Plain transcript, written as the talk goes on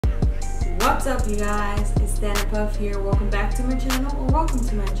What's up, you guys? It's Dana Puff here. Welcome back to my channel, or welcome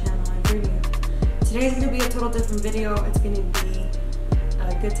to my channel. I heard you. Today's gonna be a total different video. It's gonna be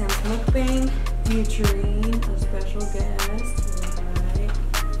a Good Times mukbang featuring a special guest right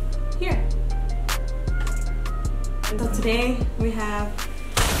here. So today we have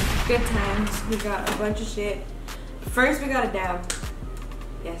good times. We got a bunch of shit. First, we got a dab.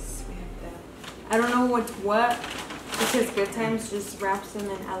 Yes, we have dab. I don't know what's what. Because Good Times just wraps them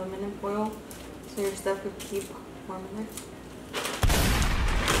in aluminum foil, so your stuff could keep warm in there.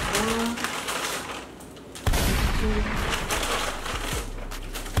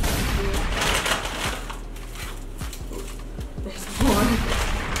 There's more.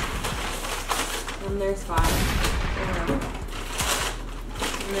 And there's 5.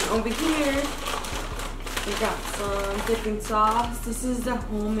 And then over here, we got some dipping sauce. This is the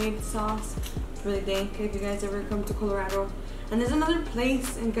homemade sauce. Really dank if you guys ever come to Colorado. And there's another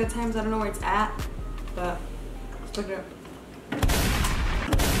place in Good Times, I don't know where it's at, but let's look it up.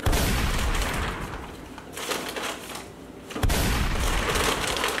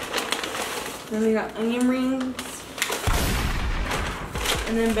 Then we got onion rings,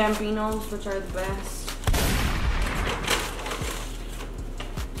 and then bambinos, which are the best.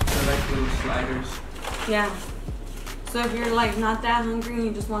 They're like little sliders. Yeah. So if you're like not that hungry and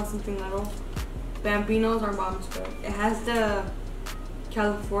you just want something little, bambinos are bombs good. It has the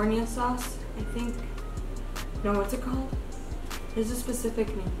California sauce, I think. No, what's it called? There's a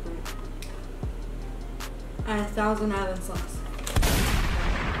specific name for it. And Thousand Island sauce.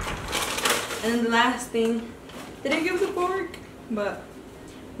 And then the last thing, they didn't give the fork, but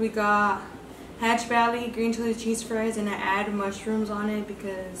we got Hatch Valley green chili cheese fries, and I add mushrooms on it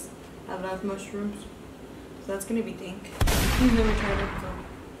because I love mushrooms. So that's gonna be dank. He's never tried it, so.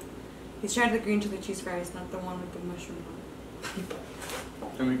 He's tried the green chili cheese fries, not the one with the mushroom on.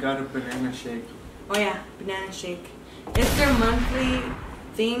 And we got a banana shake. Oh yeah, banana shake. It's their monthly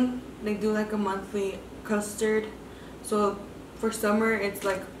thing. They do like a monthly custard. So for summer, it's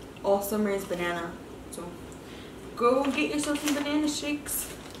like all summer is banana. So go get yourself some banana shakes.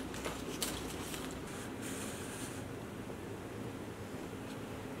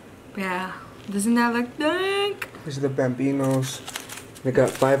 Yeah, doesn't that look dank? These are the bambinos. We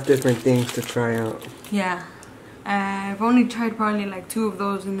got 5 different things to try out. Yeah, I've only tried probably like 2 of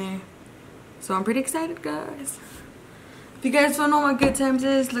those in there. So I'm pretty excited, guys. If you guys don't know what Good Times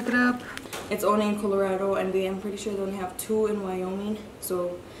is, look it up. It's only in Colorado, and I'm pretty sure they only have 2 in Wyoming.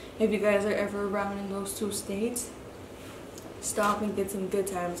 So if you guys are ever around in those 2 states, stop and get some Good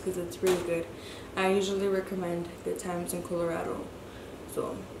Times because it's really good. I usually recommend Good Times in Colorado.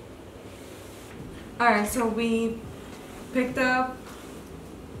 So, alright, so we picked up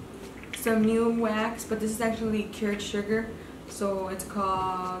some new wax, but this is actually cured sugar, so it's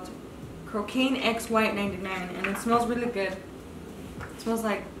called Cocaine X White 99, and it smells really good. It smells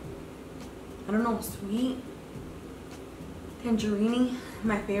like, I don't know, sweet tangerine,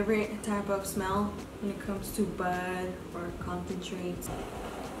 my favorite type of smell when it comes to bud or concentrates.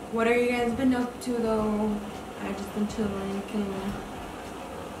 What have you guys been up to though? I've just been chilling, killing,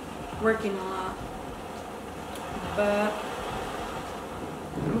 working a lot, but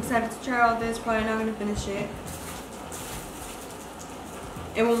I'm excited to try all this. Probably not gonna finish it.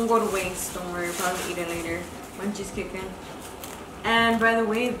 It won't go to waste, don't worry. Probably eat it later. Munchies kicking. And by the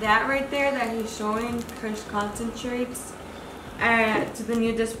way, that right there that he's showing, Kush concentrates, to the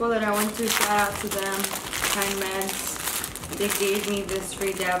new dispo that I went to, shout out to them, Kind Meds. They gave me this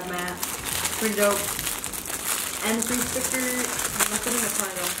free dab mat. Pretty dope. And a free sticker. I'm not putting the car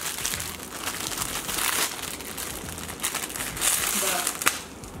though.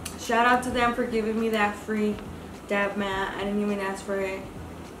 Shout out to them for giving me that free dab mat. I didn't even ask for it.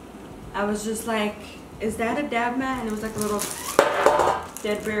 I was just like, is that a dab mat? And it was like a little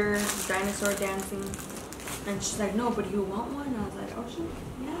dead bear dinosaur dancing. And she's like, no, but you want one? And I was like, oh shit,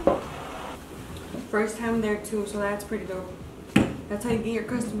 yeah. First time there too, so that's pretty dope. That's how you get your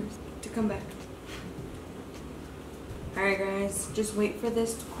customers to come back. Alright guys, just wait for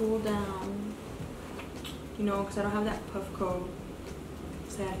this to cool down. You know, because I don't have that puff coat.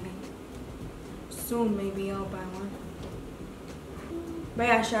 Sadly. Soon maybe I'll buy one. But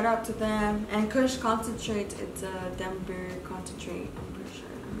yeah, shout out to them. And Kush concentrate, it's a Denver concentrate, I'm pretty sure,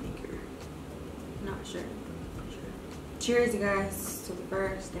 a maker. Not sure, pretty sure. Cheers you guys to the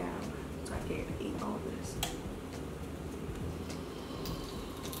first dab, so I can eat all this.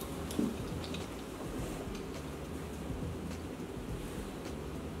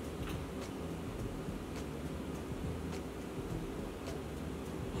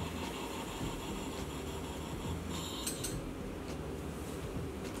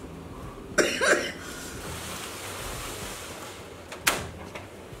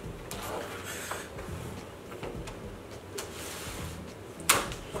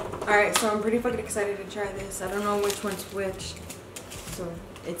 Alright, so I'm pretty fucking excited to try this. I don't know which one's which. So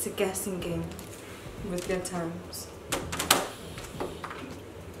it's a guessing game with good times.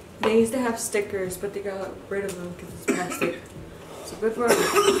 They used to have stickers, but they got rid of them because it's plastic. So good for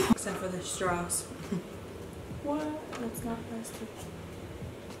them, except for the straws. What? That's not plastic.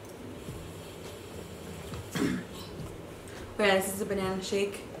 But yeah, this is a banana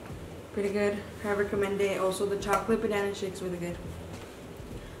shake. Pretty good. I recommend it. Also, the chocolate banana shake's really good.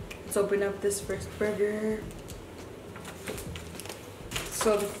 Let's open up this first burger.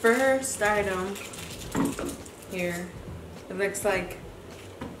 So the first item here, it looks like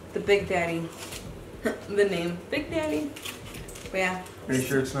the Big Daddy. The name, Big Daddy. But yeah. Are you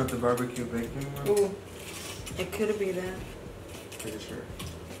sure it's not the barbecue bacon one? Ooh, it could be that. Pretty sure.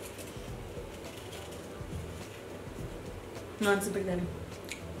 No, it's a Big Daddy.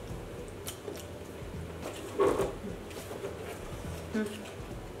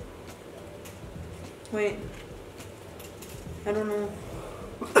 Wait. I don't know.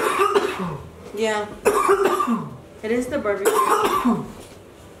 Yeah. It is the barbecue.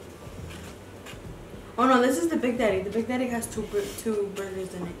 Oh no, this is the Big Daddy. The Big Daddy has two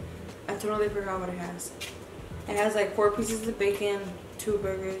burgers in it. I totally forgot what it has. It has like 4 pieces of bacon, 2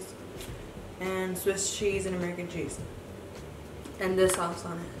 burgers, and Swiss cheese and American cheese. And this sauce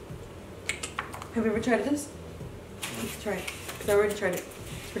on it. Have you ever tried this? Let's try it. Because I already tried it.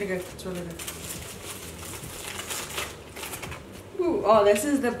 It's pretty good. It's really good. Ooh, oh, this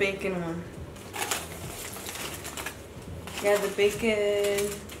is the bacon one. Yeah, the bacon.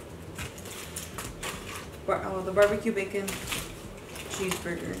 Oh, the barbecue bacon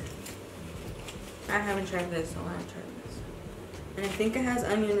cheeseburger. I haven't tried this, so I want to try this. And I think it has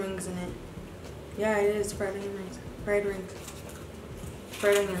onion rings in it. Yeah, it is fried onion rings. Fried rings.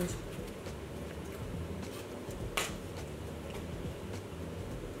 Fried onions.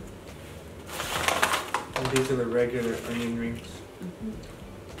 And these are the regular onion rings. Mm-hmm.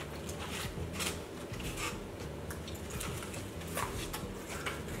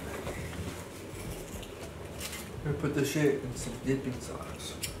 We put the shit in some dipping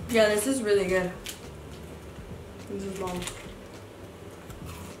sauce. Yeah, this is really good. This is bomb.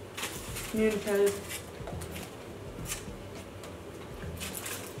 You need to try this.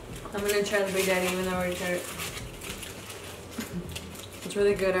 I'm gonna try the Big Daddy even though I already tried it. It's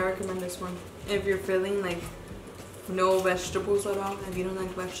really good. I recommend this one. If you're feeling like no vegetables at all, if you don't like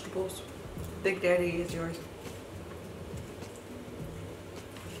vegetables, Big Daddy is yours.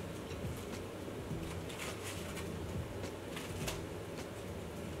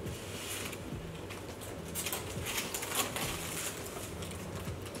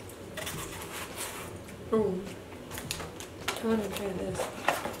 Oh, I want to try this.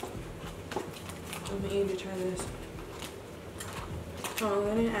 I'm gonna need to try this. Oh,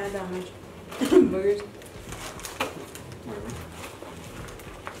 I didn't add that much. Boogers.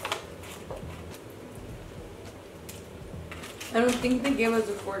 I don't think they gave us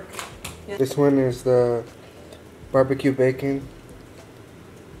a fork. Yeah. This one is the barbecue bacon.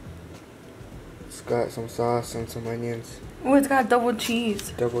 It's got some sauce and some onions. Oh, it's got double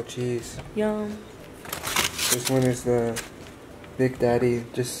cheese. Double cheese. Yum. This one is the Big Daddy,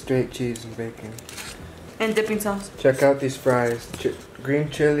 just straight cheese and bacon. And dipping sauce. Check out these fries. Green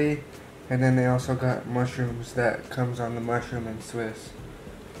chili, and then they also got mushrooms that comes on the mushroom and Swiss.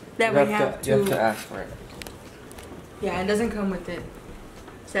 That you we have to. You have to ask for it. Yeah, it doesn't come with it.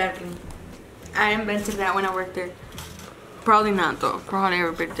 Sadly. I invented that when I worked there. Probably not though. Probably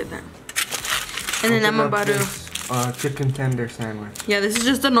everybody did that. And then I'm about to... chicken tender sandwich. Yeah, this is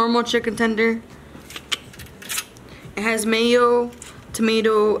just a normal chicken tender. It has mayo,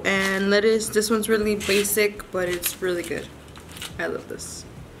 tomato, and lettuce. This one's really basic, but it's really good. I love this.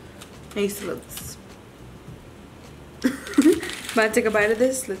 I used to love this. About to take a bite of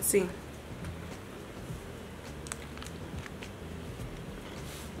this? Let's see.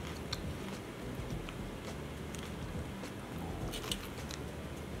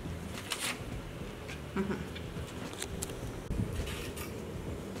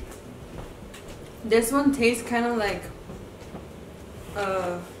 This one tastes kind of like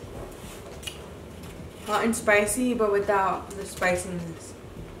hot and spicy, but without the spiciness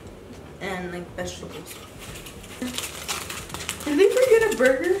and like vegetables. Did they forget a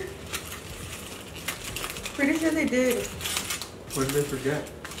burger? Pretty sure they did. What did they forget?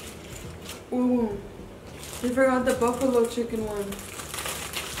 Ooh, they forgot the buffalo chicken one.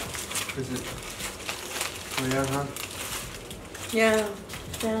 Is it? Oh yeah, huh? Yeah.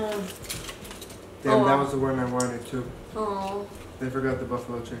 Damn. Damn, that was the one I wanted too. Oh. They forgot the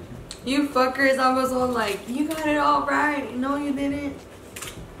buffalo chicken. You fuckers, I was all like, you got it all right. No, you didn't.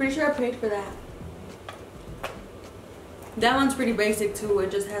 Pretty sure I paid for that. That one's pretty basic too.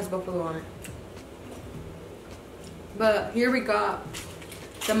 It just has buffalo on it. But here we got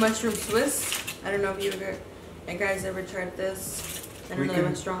the mushroom Swiss. I don't know if you guys ever tried this in another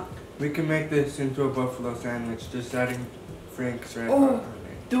restaurant. We can make this into a buffalo sandwich, just adding Frank's right on it.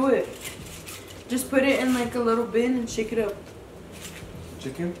 Do it. Just put it in like a little bin and shake it up.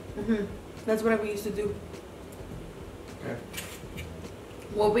 Chicken? That's what we used to do. Okay.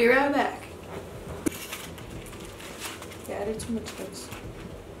 We'll be right back. Yeah, I added too much spice.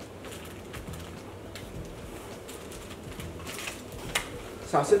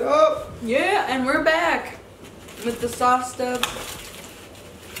 Sauce it up! Yeah, and we're back with the sauced up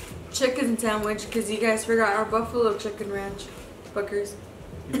chicken sandwich because you guys forgot our buffalo chicken ranch. Fuckers.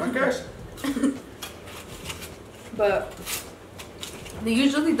 You fuckers? But they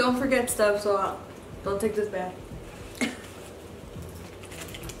usually don't forget stuff, so don't take this bad.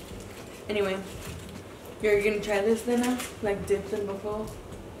 Anyway, you're gonna try this then now? Like dipped in buffalo?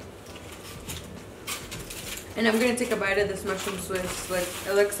 And I'm gonna take a bite of this mushroom Swiss. Like,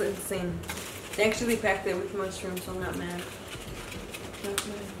 it looks insane. They actually packed it with mushrooms, so I'm not mad. Not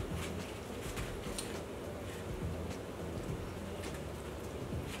mad.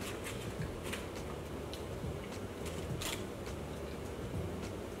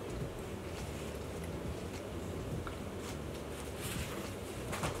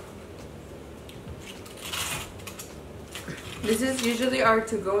 This is usually our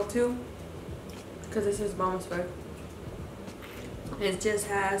to-go-to because this is Mama's food. It just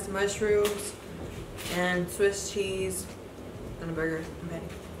has mushrooms and Swiss cheese and a burger and patty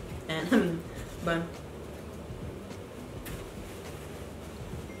and bun.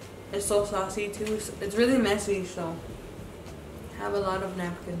 It's so saucy too. It's really messy, so have a lot of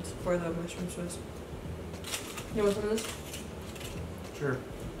napkins for the mushroom Swiss. You want some of this? Sure.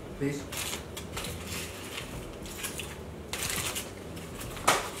 Please.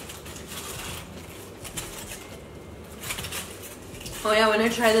 Oh yeah, when I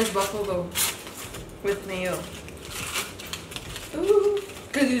try this buffalo with mayo. Ooh.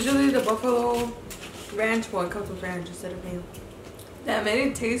 Because usually the buffalo ranch, well, it comes with ranch instead of mayo. That made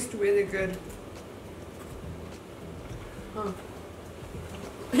it taste really good. Huh.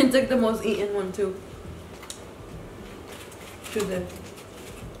 It's like the most eaten one too. Too good.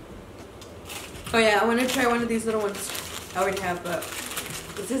 Oh yeah, I want to try one of these little ones. I already have, but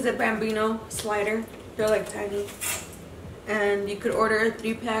this is a Bambino slider. They're like tiny. And you could order a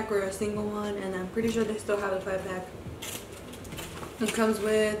 3-pack or a single one, and I'm pretty sure they still have a 5-pack. It comes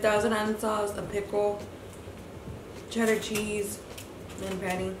with Thousand Island sauce, a pickle, cheddar cheese, and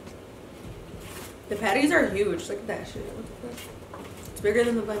patty. The patties are huge. Look at that shit. What the fuck? It's bigger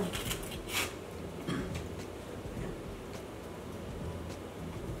than the bun.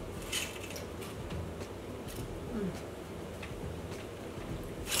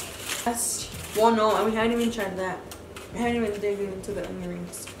 Well, no, we haven't even tried that. I haven't even digged into the onion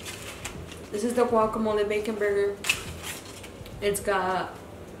rings. This is the guacamole bacon burger. It's got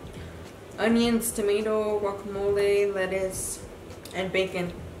onions, tomato, guacamole, lettuce, and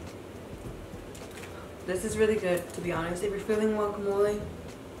bacon. This is really good, to be honest. If you're feeling guacamole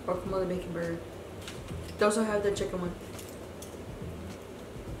bacon burger. They also have the chicken one.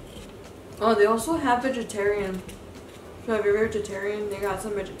 Oh, they also have vegetarian. So if you're vegetarian, they got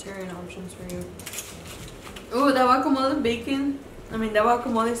some vegetarian options for you. Oh, that guacamole bacon. That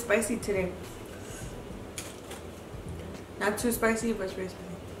guacamole is spicy today. Not too spicy, but it's very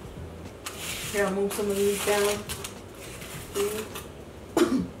spicy. Here, I'll move some of these down.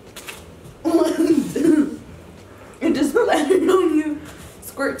 It just splattered on you.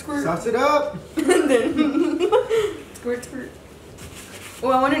 Squirt, squirt. Sauce it up. And then squirt, squirt. Oh,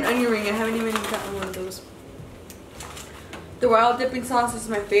 I want an onion ring. I haven't even gotten one of those. The wild dipping sauce is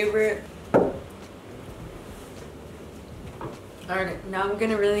my favorite. Alright, now I'm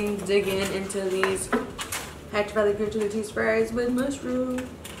gonna really dig into these Hatch Valley Cream Chili Cheese Fries with mushroom.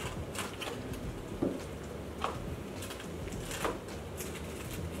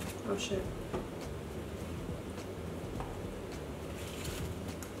 Oh shit.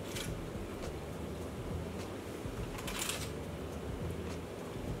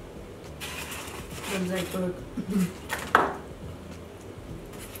 One's like, look.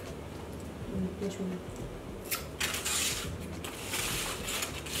 Mushroom.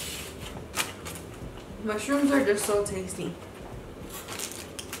 Mushrooms are just so tasty,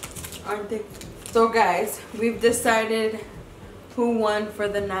 aren't they? So guys, we've decided who won for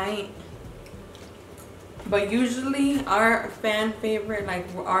the night. But usually our fan favorite, like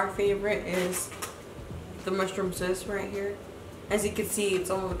our favorite, is the mushroom Swiss right here. As you can see,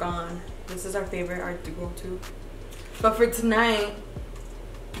 it's almost gone. This is our favorite art to go to. But for tonight,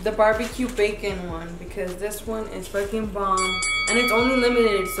 the barbecue bacon one, because this one is fucking bomb. And it's only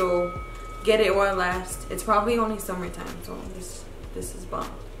limited, so get it while it lasts. It's probably only summertime, so this is bomb.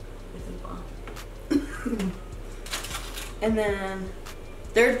 This is bomb. And then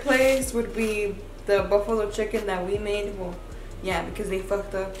third place would be the buffalo chicken that we made. Well, yeah, because they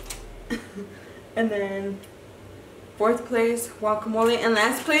fucked up. And then fourth place, guacamole. And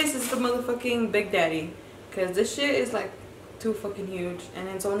last place is the motherfucking Big Daddy. Because this shit is like too fucking huge. And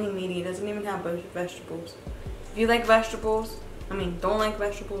it's only meaty. It doesn't even have vegetables. If you like vegetables, don't like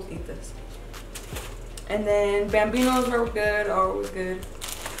vegetables, eat this. And then Bambinos are good, always good.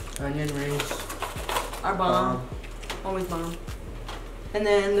 Onion rings Are bomb. Always bomb. And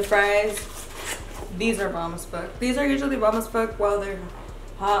then the fries, these are bomb as fuck. These are usually bomb as fuck while they're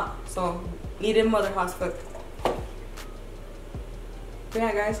hot. So eat them while they're hot as fuck. But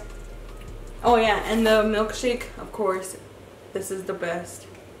yeah, guys. Oh yeah, and the milkshake, of course. This is the best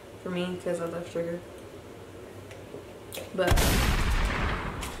for me because I love sugar. But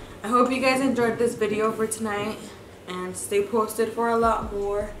I hope you guys enjoyed this video for tonight. And stay posted for a lot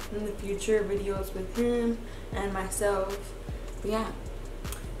more in the future videos with him and myself. But yeah.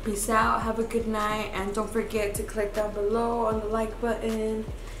 Peace out. Have a good night. And don't forget to click down below on the like button.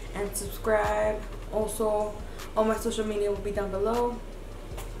 And subscribe. Also, all my social media will be down below.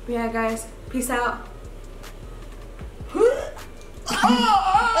 But yeah, guys. Peace out. Alright,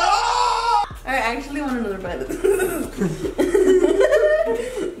 I actually want another bite.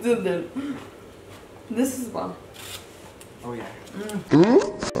 Dude, this is bomb. Oh yeah.